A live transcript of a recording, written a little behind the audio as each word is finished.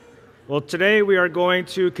Well, today we are going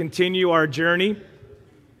to continue our journey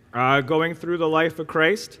going through the life of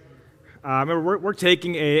Christ. We're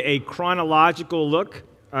taking a chronological look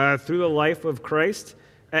through the life of Christ.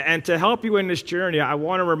 And to help you in this journey, I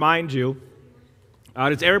want to remind you,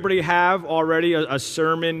 does everybody have already a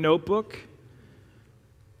sermon notebook?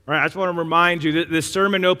 All right, I just want to remind you that this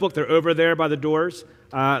sermon notebook, they're over there by the doors.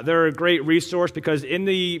 They're a great resource because in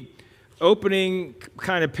the opening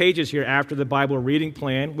kind of pages here after the Bible reading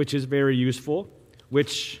plan, which is very useful,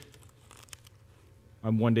 which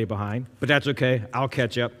I'm one day behind, but that's okay. I'll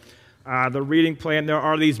catch up. The reading plan, there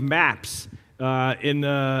are these maps in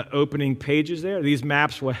the opening pages there. These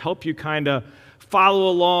maps will help you kind of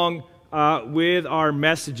follow along with our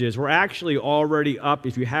messages. We're actually already up,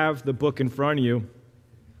 if you have the book in front of you,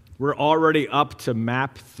 we're already up to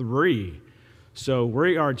map 3. So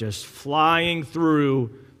we are just flying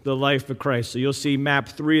through the life of Christ. So you'll see map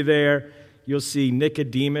 3 there. You'll see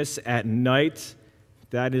Nicodemus at night.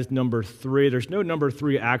 That is number 3. There's no number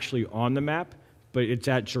 3 actually on the map, but it's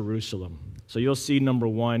at Jerusalem. So you'll see number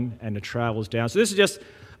 1, and it travels down. So this is just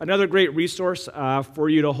another great resource for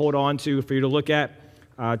you to hold on to, for you to look at,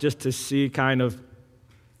 just to see kind of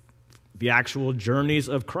the actual journeys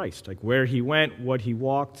of Christ, like where he went, what he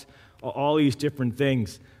walked, all these different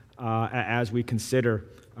things as we consider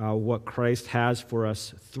what Christ has for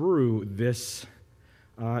us through this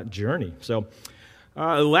journey. So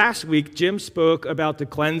last week, Jim spoke about the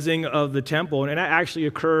cleansing of the temple, and that actually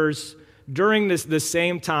occurs during the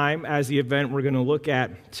same time as the event we're going to look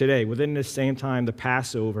at today, within this same time, the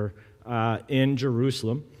Passover in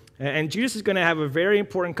Jerusalem. And Jesus is going to have a very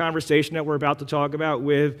important conversation that we're about to talk about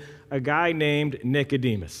with a guy named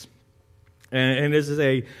Nicodemus. And this is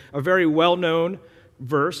a very well-known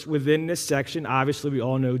verse within this section. Obviously, we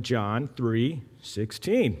all know John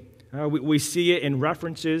 3:16. We see it in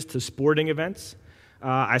references to sporting events.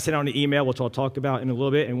 I sent out an email, which I'll talk about in a little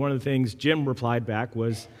bit, and one of the things Jim replied back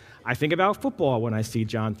was, I think about football when I see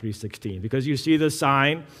John 3:16, because you see the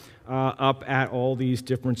sign up at all these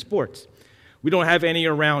different sports. We don't have any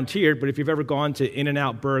around here, but if you've ever gone to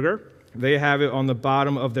In-N-Out Burger, they have it on the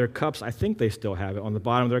bottom of their cups. I think they still have it on the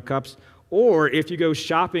bottom of their cups. Or if you go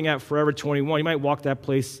shopping at Forever 21, you might walk that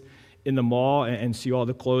place in the mall and see all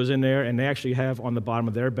the clothes in there, and they actually have on the bottom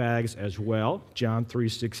of their bags as well, John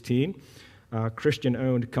 3:16,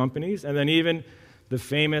 Christian-owned companies. And then even the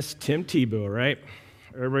famous Tim Tebow, right?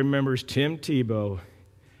 Everybody remembers Tim Tebow.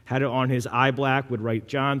 Had it on his eye black, would write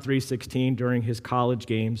John 3:16 during his college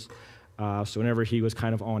games. So whenever he was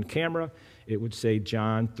kind of on camera, it would say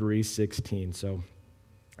John 3:16. So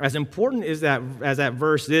as important as that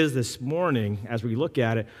verse is this morning, as we look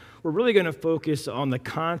at it, we're really going to focus on the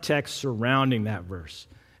context surrounding that verse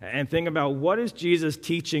and think about what is Jesus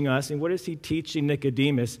teaching us and what is he teaching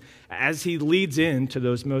Nicodemus as he leads into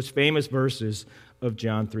those most famous verses of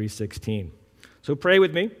John 3:16. So pray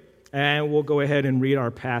with me, and we'll go ahead and read our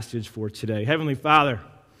passage for today. Heavenly Father,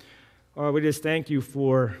 we just thank you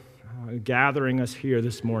for gathering us here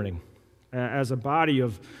this morning as a body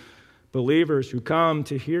of believers who come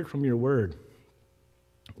to hear from your word.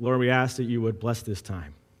 Lord, we ask that you would bless this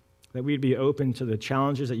time, that we'd be open to the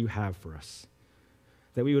challenges that you have for us,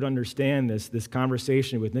 that we would understand this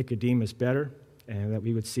conversation with Nicodemus better, and that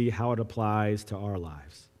we would see how it applies to our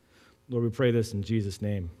lives. Lord, we pray this in Jesus'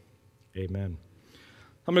 name. Amen.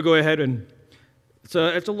 I'm going to go ahead and, it's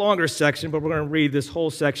a longer section, but we're going to read this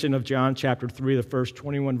whole section of John chapter 3, the first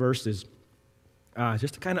 21 verses,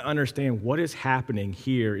 just to kind of understand what is happening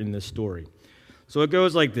here in this story. So it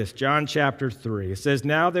goes like this, John chapter 3. It says,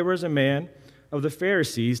 Now there was a man of the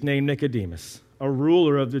Pharisees named Nicodemus, a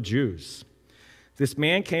ruler of the Jews. This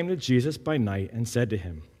man came to Jesus by night and said to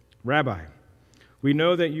him, Rabbi, we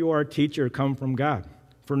know that you are a teacher come from God,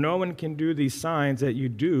 for no one can do these signs that you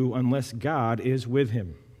do unless God is with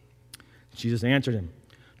him. Jesus answered him,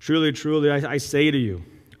 Truly, truly, I say to you,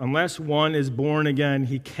 unless one is born again,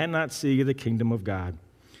 he cannot see the kingdom of God.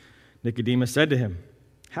 Nicodemus said to him,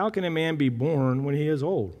 How can a man be born when he is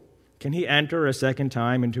old? Can he enter a second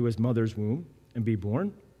time into his mother's womb and be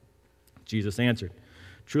born? Jesus answered,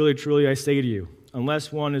 Truly, truly, I say to you,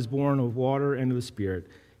 unless one is born of water and of the Spirit,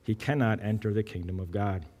 he cannot enter the kingdom of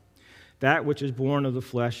God. That which is born of the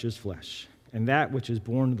flesh is flesh, and that which is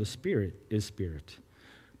born of the Spirit is spirit.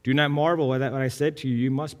 Do not marvel at what I said to you, you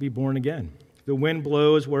must be born again. The wind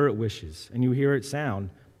blows where it wishes, and you hear its sound,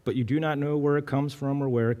 but you do not know where it comes from or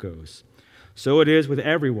where it goes. So it is with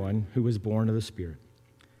everyone who is born of the Spirit.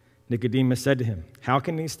 Nicodemus said to him, How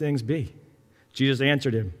can these things be? Jesus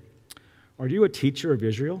answered him, Are you a teacher of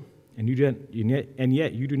Israel, and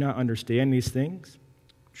yet you do not understand these things?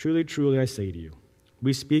 Truly, truly, I say to you,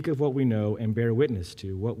 We speak of what we know and bear witness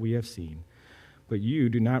to what we have seen, but you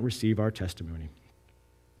do not receive our testimony.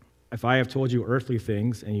 If I have told you earthly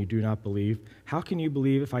things and you do not believe, how can you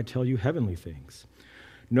believe if I tell you heavenly things?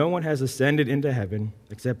 No one has ascended into heaven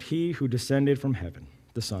except he who descended from heaven,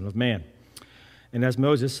 the Son of Man. And as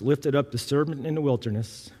Moses lifted up the serpent in the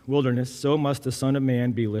wilderness, so must the Son of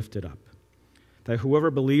Man be lifted up, that whoever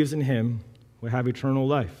believes in him will have eternal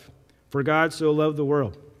life. For God so loved the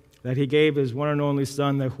world, that he gave his one and only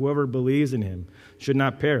Son, that whoever believes in him should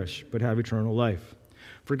not perish, but have eternal life.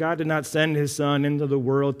 For God did not send his Son into the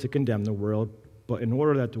world to condemn the world, but in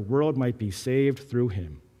order that the world might be saved through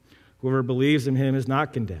him. Whoever believes in him is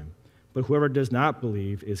not condemned, but whoever does not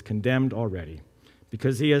believe is condemned already,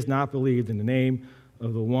 because he has not believed in the name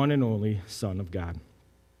of the one and only Son of God.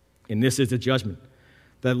 And this is the judgment,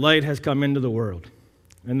 that light has come into the world,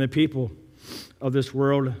 and the people of this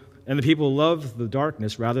world, and the people love the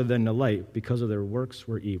darkness rather than the light, because of their works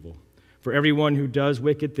were evil. For everyone who does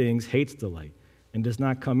wicked things hates the light, and does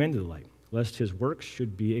not come into the light, lest his works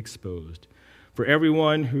should be exposed. For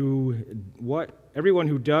everyone who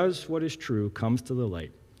does what is true comes to the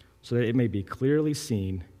light, so that it may be clearly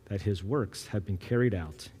seen that his works have been carried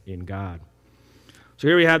out in God. So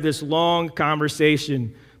here we have this long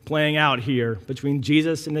conversation playing out here between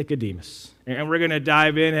Jesus and Nicodemus. And we're going to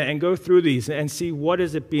dive in and go through these and see what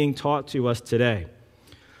is it being taught to us today.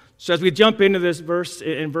 So as we jump into this verse,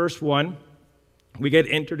 in verse 1, we get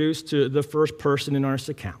introduced to the first person in our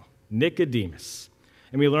account, Nicodemus.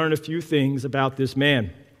 And we learn a few things about this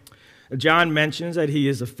man. John mentions that he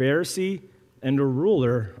is a Pharisee and a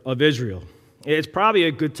ruler of Israel. It's probably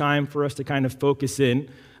a good time for us to kind of focus in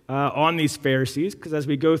on these Pharisees, because as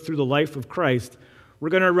we go through the life of Christ, we're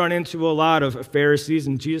going to run into a lot of Pharisees,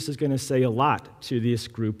 and Jesus is going to say a lot to this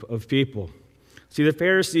group of people. See, the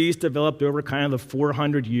Pharisees developed over kind of the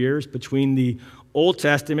 400 years between the Old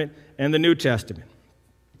Testament and the New Testament.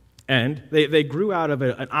 And they grew out of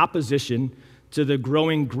an opposition to the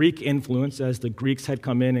growing Greek influence as the Greeks had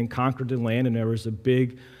come in and conquered the land, and there was a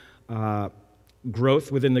big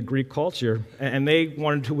growth within the Greek culture, and they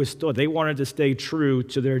wanted to stay true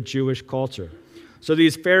to their Jewish culture. So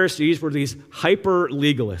these Pharisees were these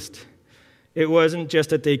hyper-legalists. It wasn't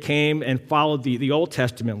just that they came and followed the Old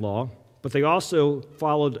Testament law, but they also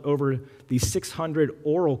followed over the 600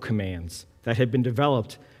 oral commands that had been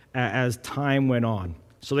developed as time went on.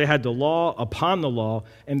 So they had the law upon the law,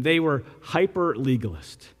 and they were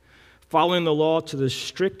hyper-legalist, following the law to the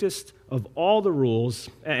strictest of all the rules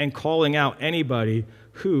and calling out anybody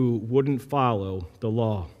who wouldn't follow the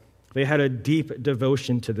law. They had a deep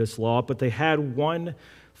devotion to this law, but they had one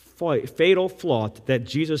fatal flaw that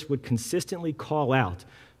Jesus would consistently call out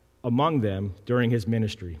among them during his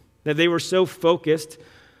ministry. That they were so focused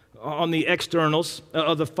on the externals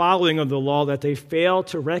of the following of the law that they failed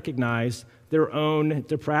to recognize their own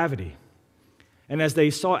depravity. And as they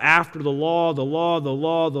sought after the law,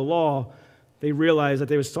 they realized that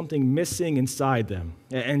there was something missing inside them.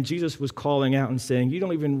 And Jesus was calling out and saying, you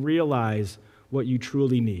don't even realize what you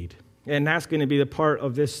truly need. And that's going to be the part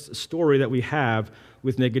of this story that we have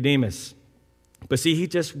with Nicodemus. But see, he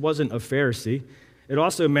just wasn't a Pharisee. It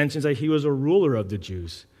also mentions that he was a ruler of the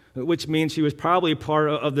Jews, which means he was probably part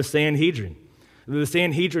of the Sanhedrin. The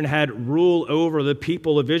Sanhedrin had rule over the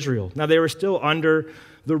people of Israel. Now, they were still under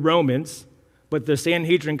the Romans, but the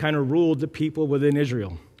Sanhedrin kind of ruled the people within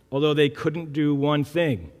Israel, although they couldn't do one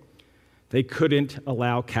thing. They couldn't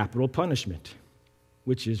allow capital punishment,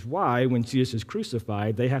 which is why when Jesus is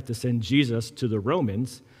crucified, they have to send Jesus to the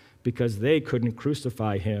Romans because they couldn't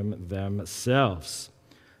crucify him themselves.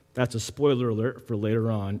 That's a spoiler alert for later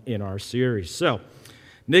on in our series. So,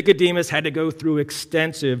 Nicodemus had to go through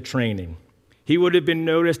extensive training. He would have been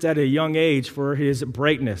noticed at a young age for his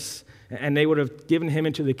brightness, and they would have given him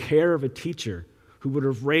into the care of a teacher who would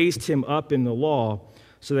have raised him up in the law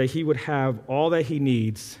so that he would have all that he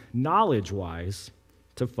needs, knowledge-wise,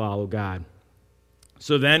 to follow God.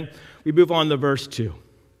 So then we move on to verse 2,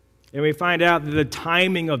 and we find out that the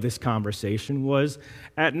timing of this conversation was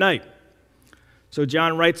at night. So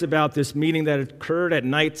John writes about this meeting that occurred at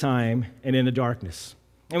nighttime and in the darkness.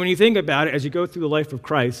 And when you think about it, as you go through the life of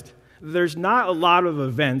Christ, there's not a lot of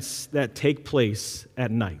events that take place at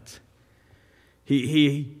night.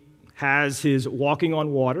 He has his walking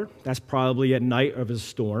on water. That's probably at night of his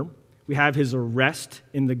storm. We have his arrest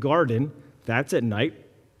in the garden. That's at night.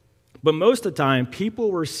 But most of the time, people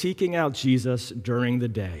were seeking out Jesus during the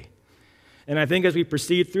day. And I think as we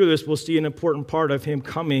proceed through this, we'll see an important part of him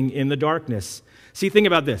coming in the darkness. See, think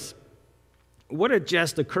about this. What had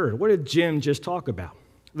just occurred? What did Jim just talk about?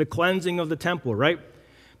 The cleansing of the temple, right?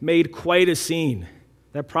 Made quite a scene.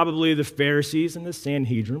 that probably the Pharisees and the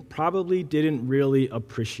Sanhedrin probably didn't really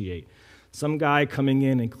appreciate. Some guy coming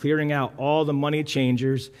in and clearing out all the money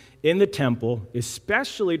changers in the temple,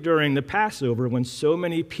 especially during the Passover when so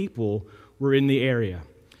many people were in the area.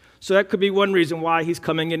 So that could be one reason why he's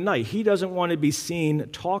coming at night. He doesn't want to be seen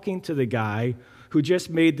talking to the guy who just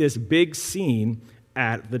made this big scene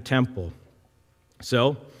at the temple.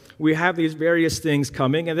 So we have these various things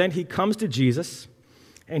coming, and then he comes to Jesus,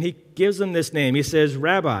 and he gives him this name. He says,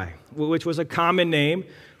 Rabbi, which was a common name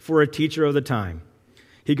for a teacher of the time.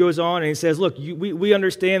 He goes on and he says, look, we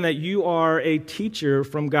understand that you are a teacher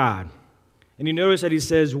from God. And you notice that he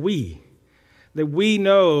says that we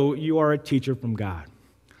know you are a teacher from God.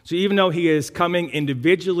 So even though he is coming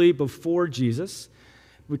individually before Jesus,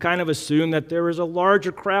 we kind of assume that there is a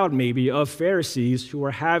larger crowd maybe of Pharisees who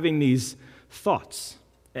are having these thoughts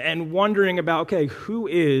and wondering about, okay, who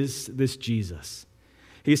is this Jesus?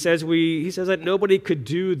 He says that nobody could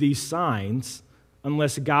do these signs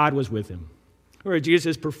unless God was with him. Where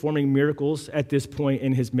Jesus is performing miracles at this point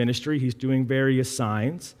in his ministry. He's doing various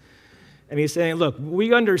signs. And he's saying, look,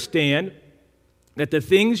 we understand that the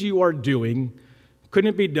things you are doing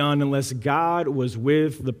couldn't be done unless God was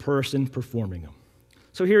with the person performing them.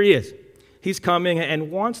 So here he is. He's coming and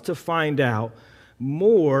wants to find out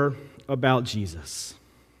more about Jesus.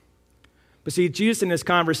 But see, Jesus in this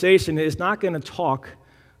conversation is not going to talk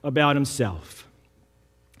about himself.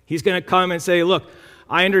 He's going to come and say, look,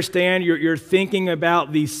 I understand you're thinking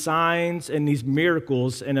about these signs and these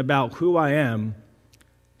miracles and about who I am.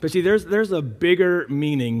 But see, there's a bigger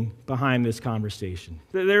meaning behind this conversation.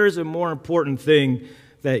 There is a more important thing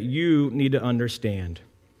that you need to understand.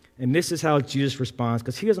 And this is how Jesus responds,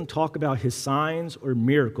 because he doesn't talk about his signs or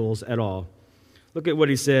miracles at all. Look at what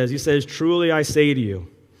he says. He says, truly I say to you,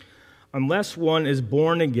 unless one is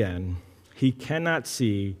born again, he cannot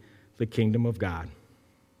see the kingdom of God.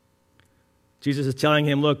 Jesus is telling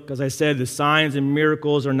him, look, as I said, the signs and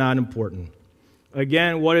miracles are not important.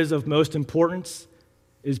 Again, what is of most importance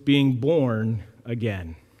is being born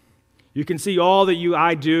again. You can see all that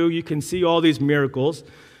I do, you can see all these miracles,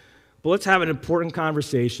 but let's have an important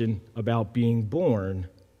conversation about being born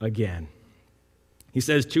again. He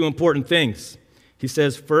says two important things. He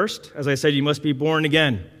says, first, as I said, you must be born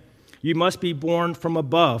again. You must be born from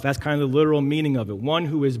above. That's kind of the literal meaning of it. One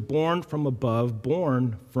who is born from above,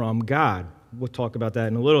 born from God. We'll talk about that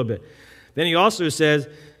in a little bit. Then he also says,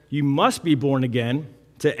 you must be born again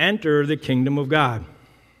to enter the kingdom of God.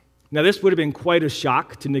 Now, this would have been quite a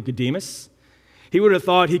shock to Nicodemus. He would have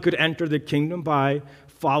thought he could enter the kingdom by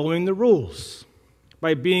following the rules,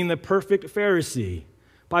 by being the perfect Pharisee,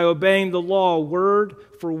 by obeying the law word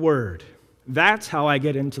for word. That's how I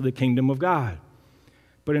get into the kingdom of God.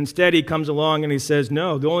 But instead, he comes along and he says,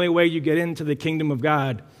 no, the only way you get into the kingdom of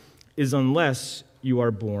God is unless you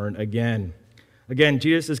are born again. Again,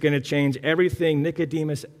 Jesus is going to change everything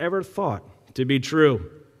Nicodemus ever thought to be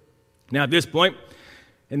true. Now, at this point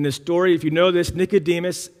in this story, if you know this,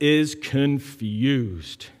 Nicodemus is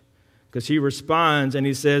confused because he responds and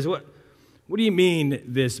he says, what do you mean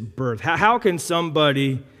this birth? How can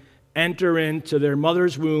somebody enter into their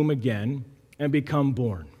mother's womb again and become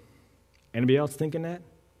born? Anybody else thinking that?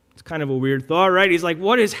 It's kind of a weird thought, right? He's like,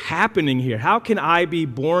 what is happening here? How can I be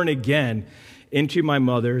born again into my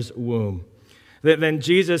mother's womb? Then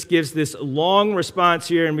Jesus gives this long response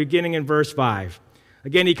here and beginning in verse 5.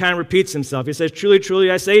 Again, he kind of repeats himself. He says, truly, truly,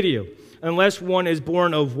 I say to you, unless one is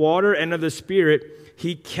born of water and of the Spirit,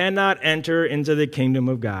 he cannot enter into the kingdom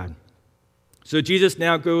of God. So Jesus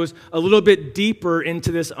now goes a little bit deeper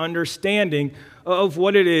into this understanding of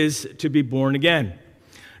what it is to be born again.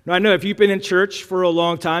 Now, I know if you've been in church for a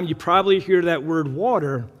long time, you probably hear that word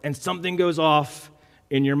water and something goes off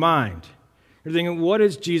in your mind. You're thinking, what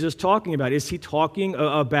is Jesus talking about? Is he talking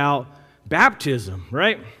about baptism,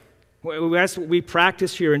 right? That's what we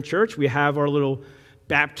practice here in church. We have our little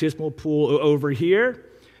baptismal pool over here,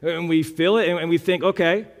 and we fill it, and we think,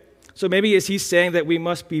 okay, so maybe is he saying that we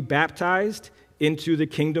must be baptized into the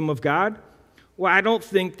kingdom of God? Well, I don't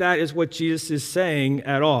think that is what Jesus is saying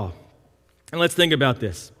at all. And let's think about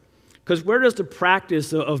this. Because where does the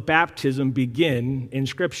practice of baptism begin in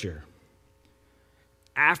Scripture?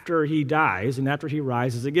 After he dies and after he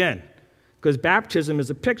rises again. Because baptism is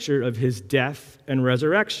a picture of his death and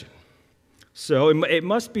resurrection. So it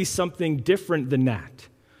must be something different than that.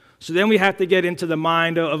 So then we have to get into the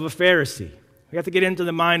mind of a Pharisee. We have to get into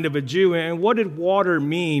the mind of a Jew. And what did water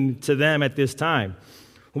mean to them at this time?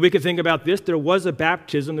 Well, we could think about this. There was a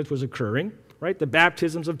baptism that was occurring, right? The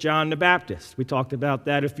baptisms of John the Baptist. We talked about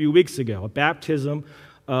that a few weeks ago. A baptism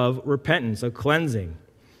of repentance, of cleansing.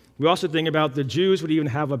 We also think about the Jews would even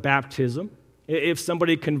have a baptism If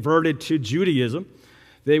somebody converted to Judaism,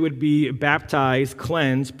 they would be baptized,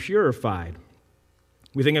 cleansed, purified.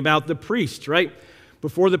 We think about the priest, right?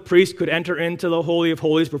 Before the priest could enter into the Holy of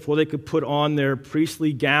Holies, before they could put on their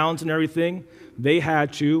priestly gowns and everything, they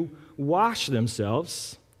had to wash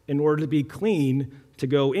themselves in order to be clean to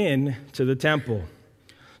go in to the temple.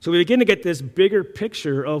 So we begin to get this bigger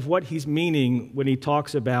picture of what he's meaning when he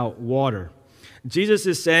talks about water. Jesus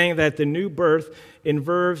is saying that the new birth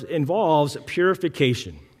involves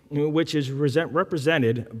purification, which is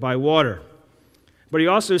represented by water. But he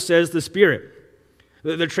also says the Spirit.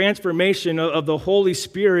 The transformation of the Holy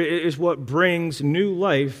Spirit is what brings new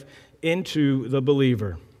life into the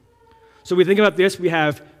believer. So we think about this, we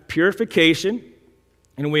have purification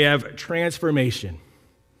and we have transformation.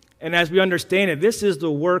 And as we understand it, this is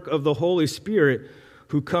the work of the Holy Spirit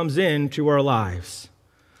who comes into our lives.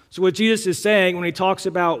 So what Jesus is saying when he talks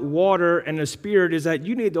about water and the Spirit is that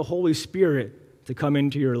you need the Holy Spirit to come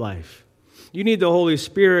into your life. You need the Holy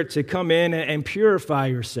Spirit to come in and purify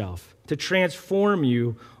yourself, to transform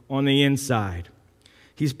you on the inside.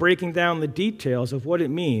 He's breaking down the details of what it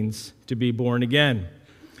means to be born again.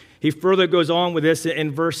 He further goes on with this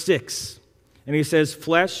in verse 6, and he says,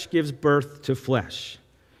 flesh gives birth to flesh.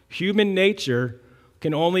 Human nature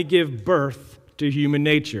can only give birth to human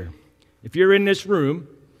nature. If you're in this room,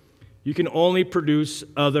 you can only produce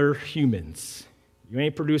other humans. You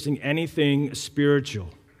ain't producing anything spiritual.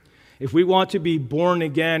 If we want to be born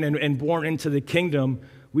again and born into the kingdom,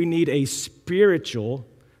 we need a spiritual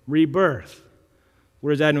rebirth.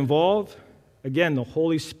 What does that involve? Again, the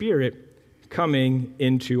Holy Spirit coming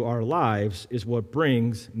into our lives is what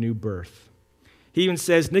brings new birth. He even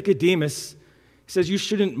says, Nicodemus, he says, you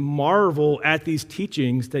shouldn't marvel at these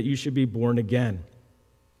teachings that you should be born again.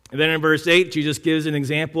 And then in verse 8, Jesus gives an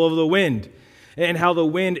example of the wind and how the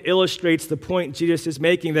wind illustrates the point Jesus is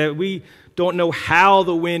making, that we don't know how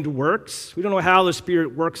the wind works. We don't know how the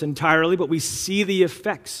Spirit works entirely, but we see the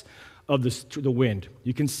effects of the wind.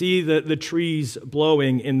 You can see the trees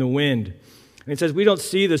blowing in the wind. And it says we don't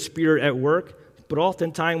see the Spirit at work, but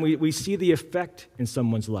oftentimes we see the effect in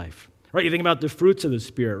someone's life. Right? You think about the fruits of the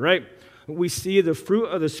Spirit, right? We see the fruit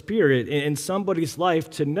of the Spirit in somebody's life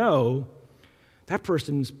to know that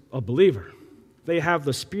person's a believer. They have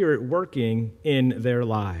the Spirit working in their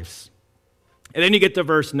lives. And then you get to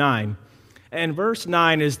verse 9. And verse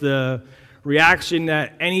 9 is the reaction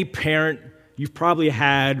that any parent you've probably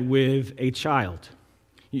had with a child.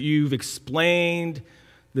 You've explained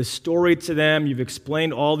the story to them, you've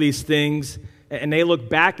explained all these things, and they look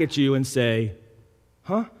back at you and say,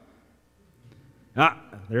 huh?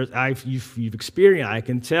 You've experienced, I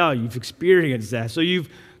can tell, you've experienced that. So you've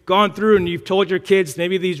gone through and you've told your kids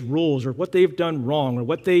maybe these rules or what they've done wrong or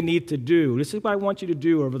what they need to do. This is what I want you to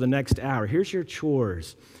do over the next hour. Here's your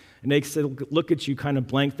chores. And they look at you kind of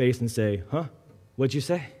blank-faced and say, huh? What'd you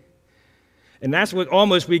say? And that's what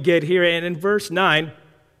almost we get here. And in verse 9,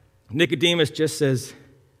 Nicodemus just says,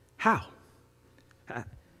 how?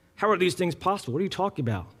 How are these things possible? What are you talking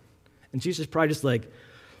about? And Jesus is probably just like,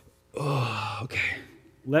 oh, okay.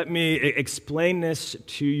 Let me explain this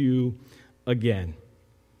to you again.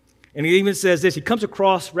 And he even says this. He comes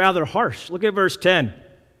across rather harsh. Look at verse 10.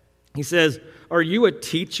 He says, are you a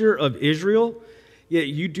teacher of Israel, yet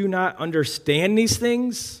you do not understand these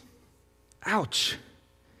things? Ouch.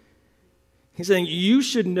 He's saying you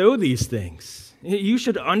should know these things. You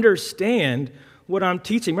should understand what I'm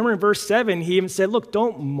teaching. Remember in verse 7, he even said, look,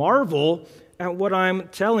 don't marvel at what I'm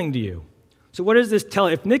telling to you. So what does this tell?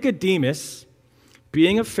 If Nicodemus,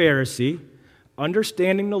 being a Pharisee,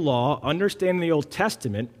 understanding the law, understanding the Old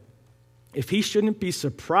Testament, if he shouldn't be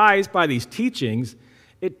surprised by these teachings,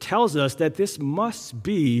 it tells us that this must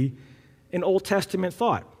be an Old Testament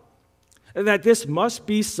thought. That this must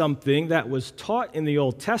be something that was taught in the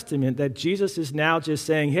Old Testament that Jesus is now just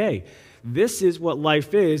saying, hey, this is what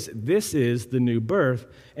life is. This is the new birth.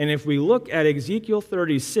 And if we look at Ezekiel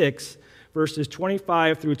 36, verses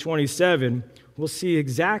 25 through 27, we'll see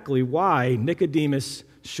exactly why Nicodemus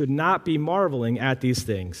should not be marveling at these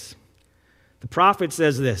things. The prophet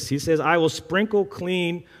says this. He says, I will sprinkle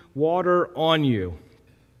clean water on you,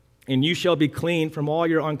 and you shall be clean from all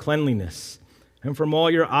your uncleanliness. And from all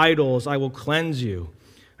your idols I will cleanse you,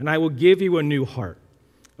 and I will give you a new heart.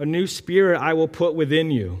 A new spirit I will put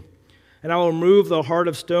within you. And I will remove the heart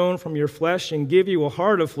of stone from your flesh and give you a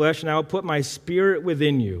heart of flesh, and I will put my spirit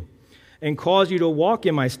within you and cause you to walk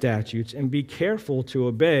in my statutes and be careful to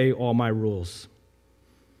obey all my rules.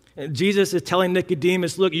 And Jesus is telling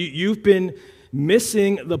Nicodemus, look, you've been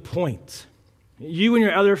missing the point. You and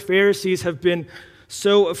your other Pharisees have been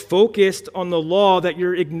so focused on the law that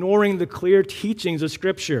you're ignoring the clear teachings of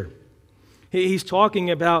Scripture. He's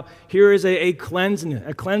talking about here is a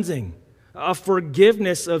cleansing, a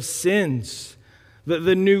forgiveness of sins,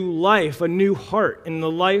 the new life, a new heart in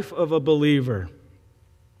the life of a believer.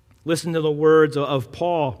 Listen to the words of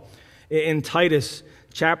Paul in Titus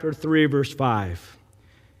chapter 3, verse 5.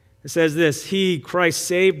 It says this, He, Christ,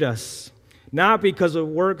 saved us, not because of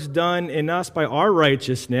works done in us by our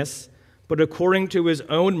righteousness, but according to His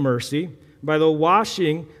own mercy, by the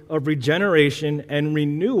washing of regeneration and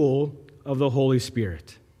renewal of the Holy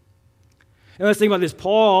Spirit. And let's think about this.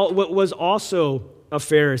 Paul was also a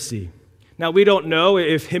Pharisee. Now, we don't know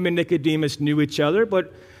if him and Nicodemus knew each other,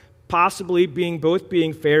 but possibly both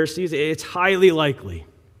being Pharisees, it's highly likely.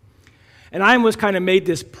 And I almost kind of made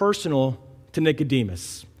this personal to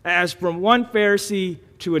Nicodemus, as from one Pharisee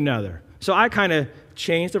to another. So I kind of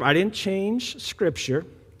changed it. I didn't change Scripture.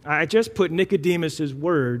 I just put Nicodemus'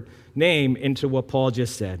 name into what Paul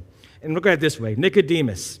just said. And look at it this way.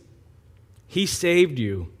 Nicodemus, He saved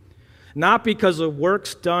you, not because of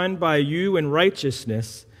works done by you in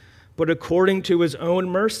righteousness, but according to His own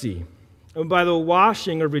mercy, and by the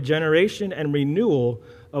washing of regeneration and renewal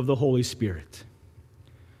of the Holy Spirit.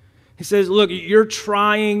 He says, look, you're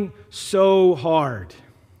trying so hard.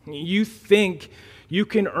 You think you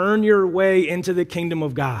can earn your way into the kingdom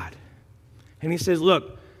of God. And He says,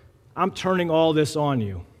 look, I'm turning all this on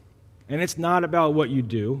you. And it's not about what you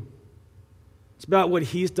do. It's about what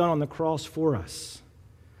He's done on the cross for us.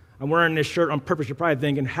 I'm wearing this shirt on purpose. You're probably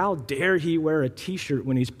thinking, how dare he wear a t-shirt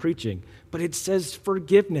when he's preaching? But it says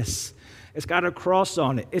forgiveness. It's got a cross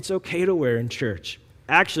on it. It's okay to wear in church.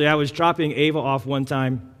 Actually, I was dropping Ava off one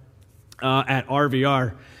time at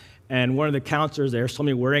RVR, and one of the counselors there saw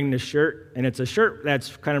me wearing this shirt, and it's a shirt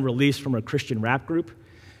that's kind of released from a Christian rap group.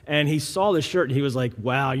 And he saw the shirt, and he was like,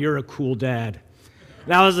 wow, you're a cool dad.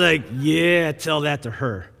 And I was like, yeah, tell that to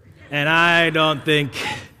her. And I don't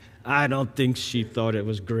think she thought it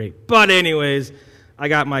was great. But anyways, I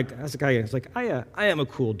was like, I am a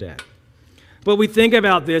cool dad. But we think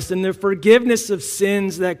about this and the forgiveness of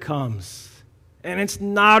sins that comes. And it's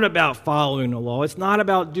not about following the law. It's not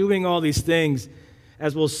about doing all these things,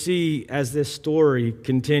 as we'll see as this story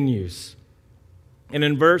continues. And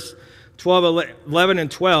in verse 11 and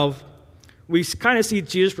 12, we kind of see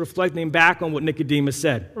Jesus reflecting back on what Nicodemus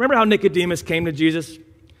said. Remember how Nicodemus came to Jesus? He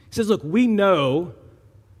says, look, we know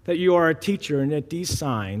that you are a teacher and that these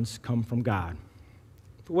signs come from God.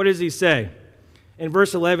 But what does he say? In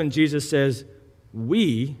verse 11, Jesus says,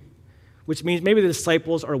 we, which means maybe the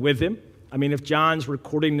disciples are with him. I mean, if John's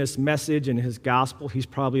recording this message in his gospel, he's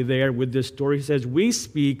probably there with this story. He says, we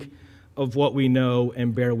speak of what we know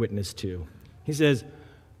and bear witness to. He says,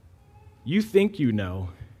 you think you know.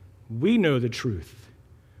 We know the truth.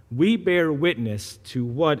 We bear witness to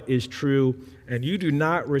what is true, and you do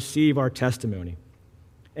not receive our testimony.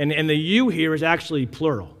 And the you here is actually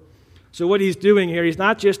plural. So what he's doing here, he's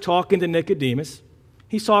not just talking to Nicodemus.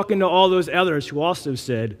 He's talking to all those others who also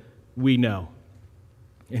said, we know.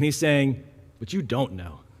 And he's saying, but you don't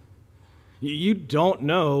know. You don't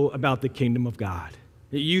know about the kingdom of God.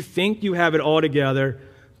 You think you have it all together,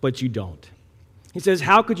 but you don't. He says,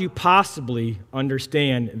 how could you possibly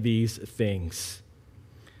understand these things?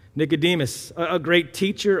 Nicodemus, a great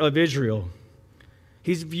teacher of Israel.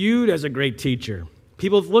 He's viewed as a great teacher.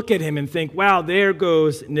 People look at him and think, wow, there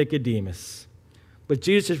goes Nicodemus. But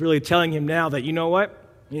Jesus is really telling him now that, you know what?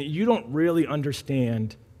 You don't really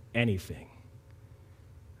understand anything.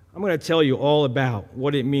 I'm going to tell you all about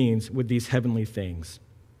what it means with these heavenly things.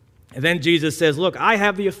 And then Jesus says, look, I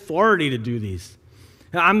have the authority to do these.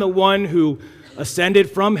 I'm the one who ascended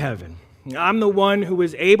from heaven. I'm the one who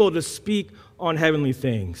is able to speak on heavenly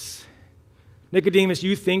things. Nicodemus,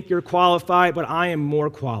 you think you're qualified, but I am more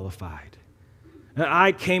qualified.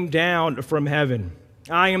 I came down from heaven.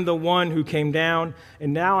 I am the one who came down,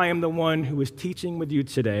 and now I am the one who is teaching with you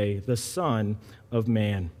today, the Son of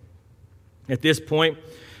Man. At this point,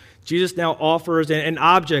 Jesus now offers an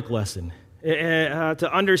object lesson to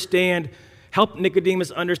understand, help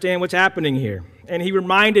Nicodemus understand what's happening here. And he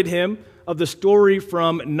reminded him of the story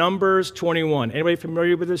from Numbers 21. Anybody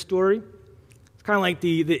familiar with this story? It's kind of like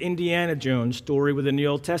the Indiana Jones story within the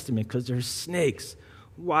Old Testament, because there's snakes.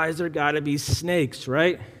 Why is there got to be snakes,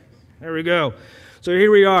 right? There we go. So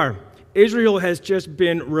here we are. Israel has just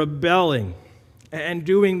been rebelling and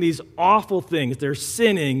doing these awful things. They're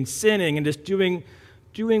sinning, and just doing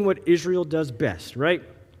what Israel does best, right?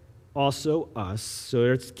 Also us. So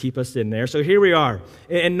let's keep us in there. So here we are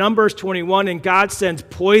in Numbers 21, and God sends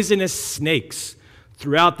poisonous snakes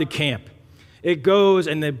throughout the camp. It goes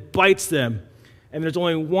and it bites them, and there's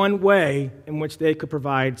only one way in which they could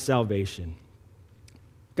provide salvation.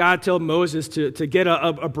 God told Moses to get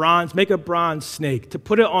make a bronze snake, to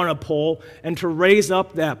put it on a pole, and to raise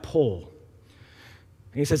up that pole.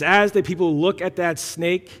 And he says, as the people look at that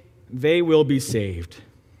snake, they will be saved.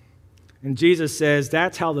 And Jesus says,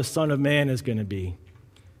 that's how the Son of Man is going to be.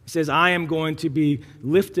 He says, I am going to be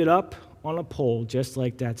lifted up on a pole just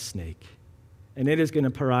like that snake. And it is going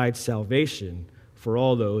to provide salvation for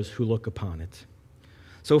all those who look upon it.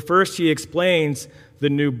 So first he explains the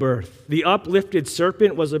new birth. The uplifted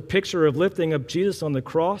serpent was a picture of lifting up Jesus on the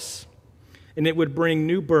cross, and it would bring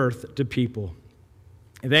new birth to people.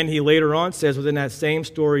 And then he later on says, within that same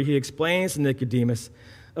story, he explains to Nicodemus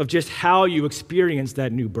of just how you experience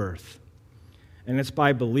that new birth. And it's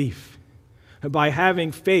by belief, by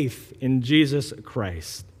having faith in Jesus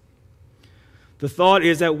Christ. The thought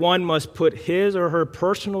is that one must put his or her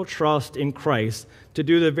personal trust in Christ to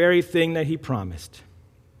do the very thing that he promised.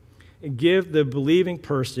 Give the believing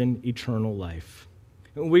person eternal life.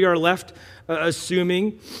 We are left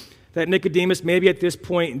assuming that Nicodemus maybe at this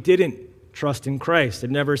point didn't trust in Christ. It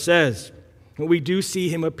never says. We do see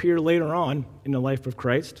him appear later on in the life of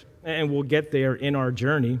Christ, and we'll get there in our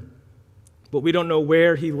journey, but we don't know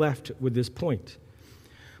where he left with this point.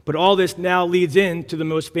 But all this now leads into the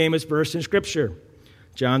most famous verse in Scripture,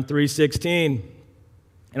 John 3:16.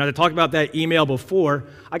 And as I talked about that email before,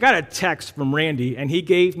 I got a text from Randy, and he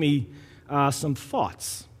gave me some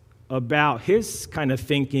thoughts about his kind of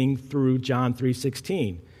thinking through John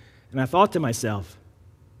 3:16. And I thought to myself,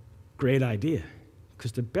 great idea,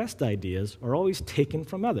 because the best ideas are always taken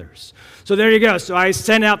from others. So there you go. So I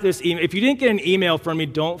sent out this email. If you didn't get an email from me,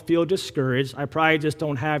 don't feel discouraged. I probably just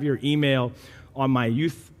don't have your email on my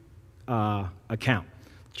youth account.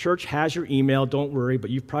 Church has your email, don't worry, but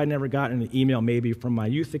you've probably never gotten an email maybe from my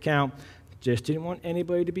youth account. Just didn't want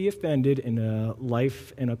anybody to be offended in a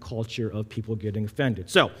life and a culture of people getting offended.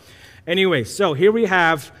 So anyway, so here we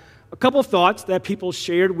have a couple thoughts that people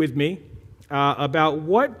shared with me about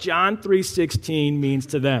what John 3:16 means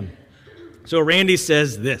to them. So Randy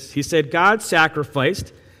says this. He said, God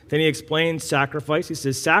sacrificed. Then he explains sacrifice. He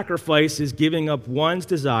says, sacrifice is giving up one's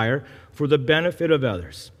desire for the benefit of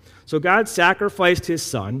others. So God sacrificed his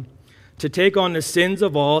Son to take on the sins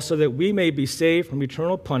of all so that we may be saved from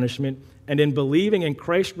eternal punishment, and in believing in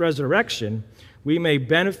Christ's resurrection, we may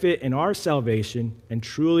benefit in our salvation and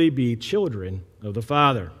truly be children of the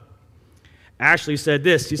Father. Ashley said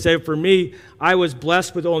this. He said, for me, I was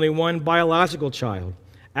blessed with only one biological child.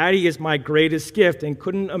 Addie is my greatest gift and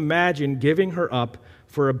couldn't imagine giving her up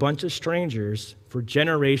for a bunch of strangers for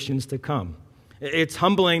generations to come. It's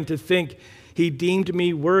humbling to think he deemed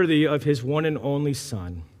me worthy of his one and only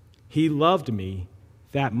Son. He loved me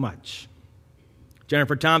that much.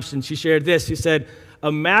 Jennifer Thompson, she shared this. She said,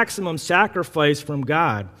 a maximum sacrifice from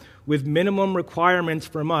God with minimum requirements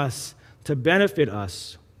from us to benefit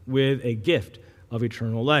us with a gift of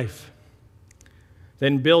eternal life.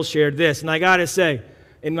 Then Bill shared this, and I got to say,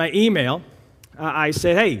 in my email, I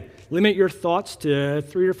said, hey, limit your thoughts to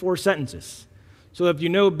 3 or 4 sentences. So if you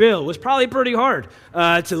know Bill, it was probably pretty hard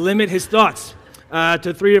to limit his thoughts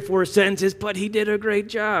to 3 or 4 sentences, but he did a great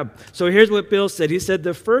job. So here's what Bill said. He said,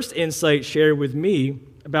 the first insight shared with me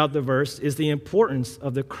about the verse is the importance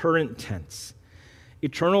of the current tense.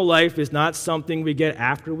 Eternal life is not something we get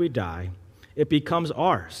after we die. It becomes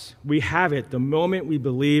ours. We have it the moment we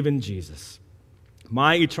believe in Jesus.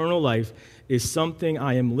 My eternal life is something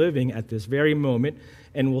I am living at this very moment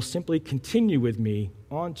and will simply continue with me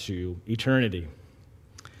onto eternity.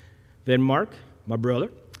 Then Mark, my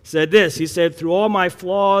brother, said this. He said, through all my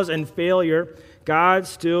flaws and failure, God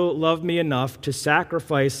still loved me enough to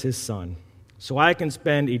sacrifice his Son so I can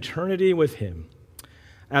spend eternity with him.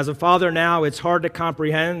 As a father now, it's hard to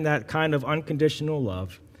comprehend that kind of unconditional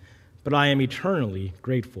love, but I am eternally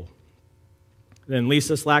grateful. Then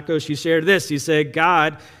Lisa Slacko, she shared this. She said,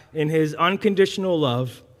 God, in his unconditional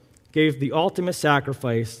love, gave the ultimate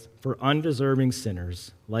sacrifice for undeserving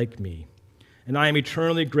sinners like me. And I am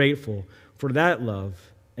eternally grateful for that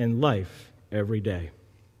love and life every day.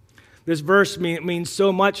 This verse means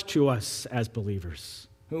so much to us as believers.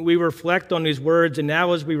 We reflect on these words, and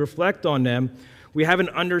now as we reflect on them, we have an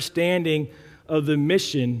understanding of the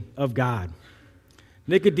mission of God.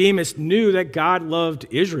 Nicodemus knew that God loved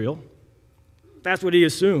Israel. That's what he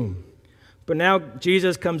assumed. But now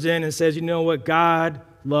Jesus comes in and says, you know what? God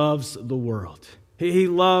loves the world. He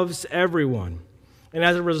loves everyone. And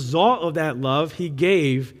as a result of that love, he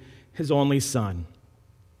gave his only Son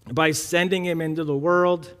by sending him into the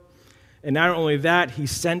world. And not only that, he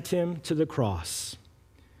sent him to the cross.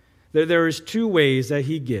 There is 2 ways that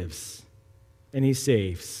he gives and he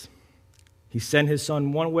saves. He sent his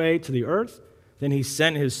Son one way to the earth, then he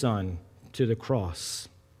sent his Son to the cross.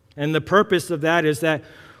 And the purpose of that is that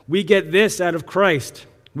we get this out of Christ.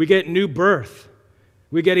 We get new birth.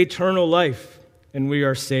 We get eternal life, and we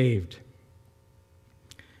are saved.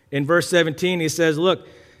 In verse 17, he says, look,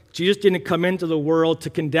 Jesus didn't come into the world to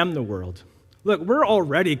condemn the world. Look, we're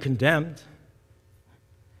already condemned.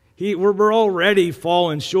 We're already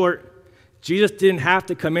fallen short. Jesus didn't have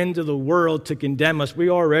to come into the world to condemn us. We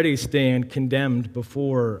already stand condemned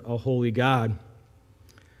before a holy God.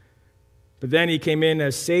 But then he came in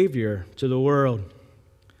as Savior to the world.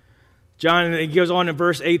 John, he goes on in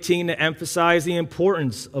verse 18 to emphasize the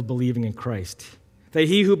importance of believing in Christ. That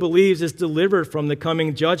he who believes is delivered from the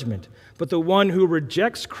coming judgment, but the one who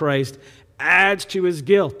rejects Christ adds to his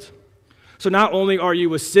guilt. So not only are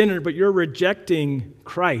you a sinner, but you're rejecting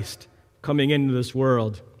Christ coming into this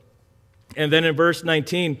world. And then in verse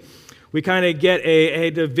 19, we kind of get a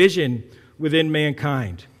division within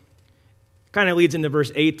mankind. Kind of leads into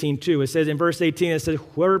verse 18 too. It says in verse 18, it says,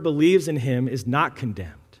 whoever believes in him is not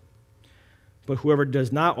condemned, but whoever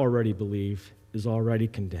does not already believe is already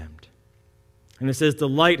condemned. And it says, the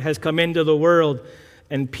light has come into the world,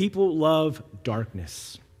 and people love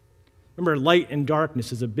darkness. Remember, light and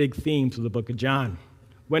darkness is a big theme through the book of John.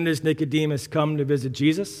 When does Nicodemus come to visit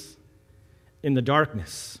Jesus? In the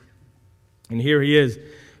darkness. And here he is.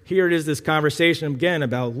 Here it is, this conversation again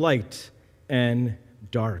about light and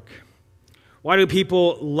dark. Why do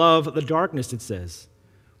people love the darkness, it says?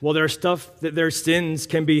 Well, there's stuff that their sins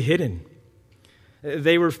can be hidden.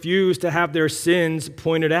 They refuse to have their sins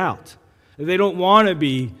pointed out. They don't want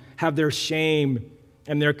to have their shame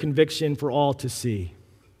and their conviction for all to see.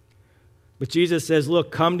 But Jesus says,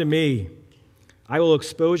 look, come to me. I will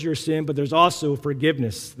expose your sin, but there's also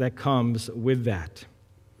forgiveness that comes with that.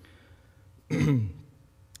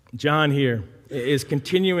 John here is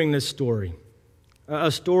continuing this story,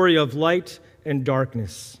 a story of light and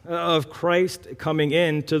darkness, of Christ coming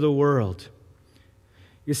into the world.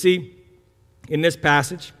 You see, in this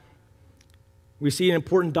passage, we see an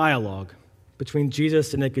important dialogue between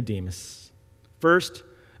Jesus and Nicodemus. First,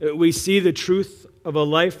 we see the truth of a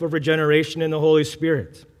life of regeneration in the Holy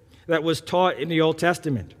Spirit that was taught in the Old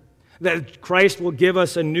Testament, that Christ will give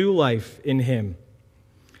us a new life in him.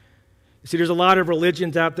 You see, there's a lot of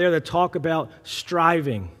religions out there that talk about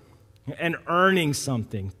striving and earning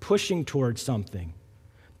something, pushing towards something.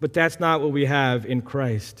 But that's not what we have in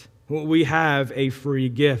Christ. We have a free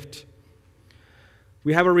gift.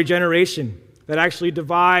 We have a regeneration that actually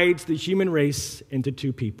divides the human race into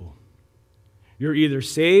two people. You're either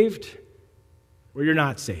saved or you're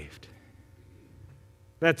not saved.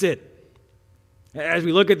 That's it. As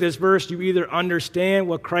we look at this verse, you either understand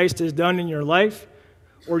what Christ has done in your life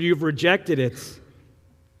or you've rejected it,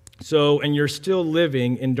 and you're still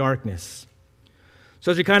living in darkness.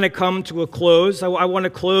 So as we kind of come to a close, I want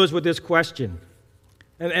to close with this question.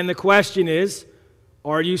 And the question is,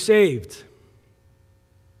 are you saved?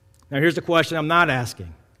 Now here's the question I'm not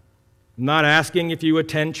asking. I'm not asking if you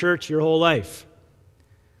attend church your whole life.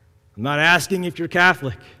 I'm not asking if you're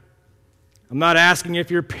Catholic. I'm not asking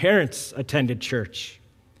if your parents attended church.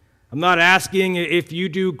 I'm not asking if you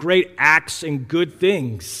do great acts and good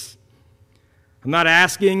things. I'm not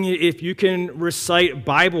asking if you can recite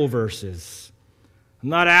Bible verses. I'm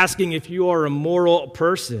not asking if you are a moral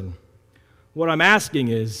person. What I'm asking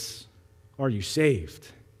is, are you saved?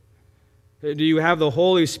 Do you have the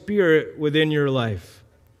Holy Spirit within your life?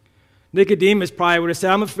 Nicodemus probably would have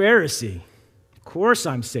said, I'm a Pharisee. Of course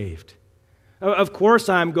I'm saved. Of course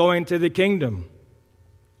I'm going to the kingdom.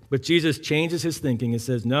 But Jesus changes his thinking and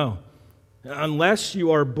says, no, unless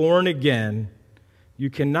you are born again, you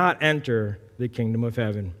cannot enter the kingdom of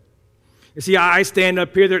heaven. You see, I stand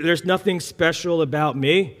up here, there's nothing special about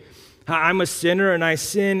me. I'm a sinner and I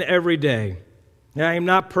sin every day. I am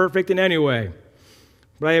not perfect in any way,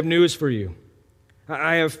 but I have news for you.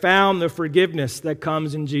 I have found the forgiveness that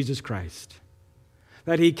comes in Jesus Christ.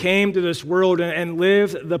 That he came to this world and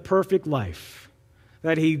lived the perfect life.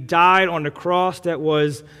 That he died on the cross that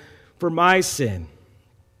was for my sin.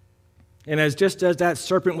 And just as that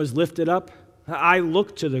serpent was lifted up, I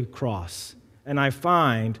look to the cross and I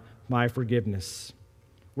find my forgiveness.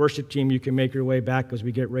 Worship team, you can make your way back as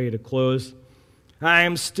we get ready to close. I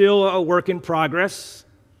am still a work in progress.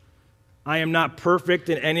 I am not perfect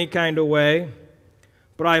in any kind of way,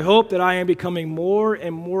 but I hope that I am becoming more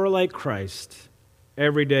and more like Christ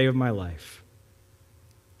every day of my life.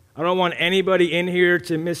 I don't want anybody in here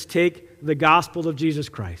to mistake the gospel of Jesus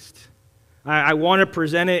Christ. I want to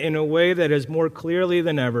present it in a way that is more clearly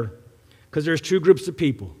than ever, because there's two groups of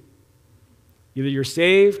people. Either you're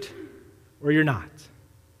saved or you're not.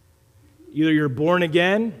 Either you're born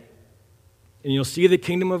again and you'll see the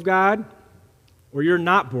kingdom of God, or you're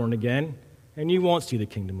not born again, and you won't see the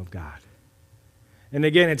kingdom of God. And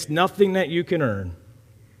again, it's nothing that you can earn.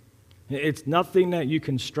 It's nothing that you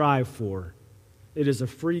can strive for. It is a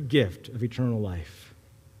free gift of eternal life.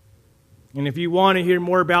 And if you want to hear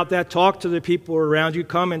more about that, talk to the people around you.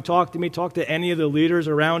 Come and talk to me. Talk to any of the leaders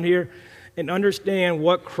around here and understand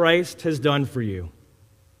what Christ has done for you.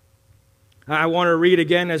 I want to read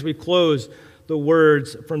again as we close the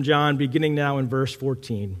words from John, beginning now in verse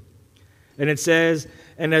 14. And it says,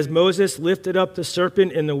 "And as Moses lifted up the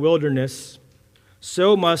serpent in the wilderness,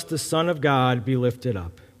 so must the Son of God be lifted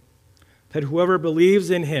up, that whoever believes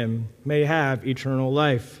in him may have eternal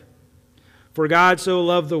life. For God so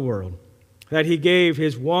loved the world, that he gave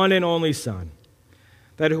his one and only Son,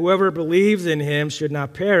 that whoever believes in him should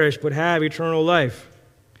not perish but have eternal life.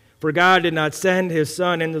 For God did not send his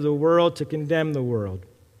Son into the world to condemn the world,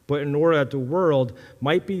 but in order that the world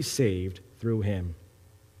might be saved through him.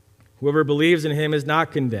 Whoever believes in him is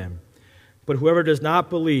not condemned, but whoever does not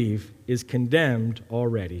believe is condemned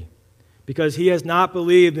already, because he has not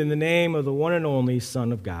believed in the name of the one and only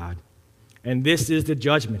Son of God. And this is the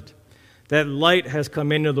judgment, that light has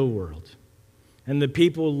come into the world, and the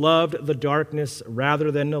people loved the darkness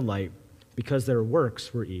rather than the light, because their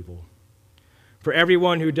works were evil. For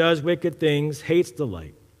everyone who does wicked things hates the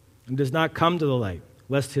light, and does not come to the light,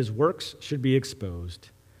 lest his works should be exposed.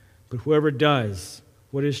 But whoever does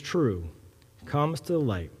what is true comes to the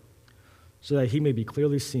light, so that he may be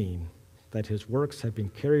clearly seen that his works have been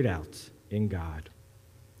carried out in God."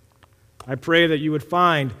 I pray that you would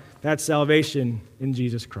find that salvation in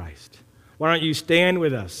Jesus Christ. Why don't you stand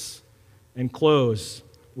with us and close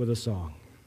with a song?